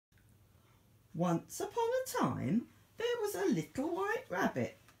Once upon a time, there was a little white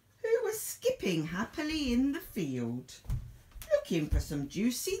rabbit who was skipping happily in the field, looking for some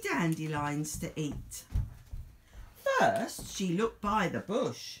juicy dandelions to eat. First, she looked by the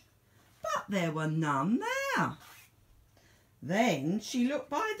bush, but there were none there. Then she looked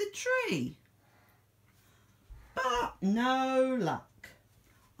by the tree, but no luck.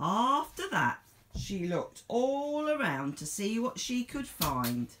 After that, she looked all around to see what she could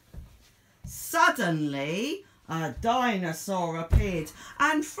find. Suddenly, a dinosaur appeared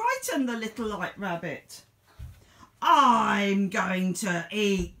and frightened the little white rabbit. "I'm going to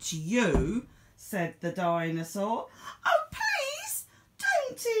eat you," said the dinosaur. "Oh, please,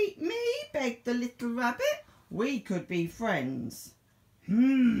 don't eat me," begged the little rabbit. "We could be friends."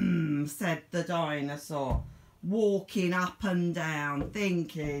 Said the dinosaur, walking up and down,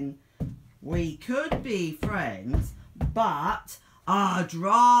 thinking, "We could be friends, but I'd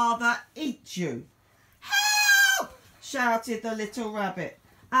rather eat you." "Help!" shouted the little rabbit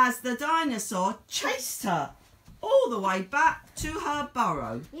as the dinosaur chased her all the way back to her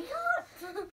burrow.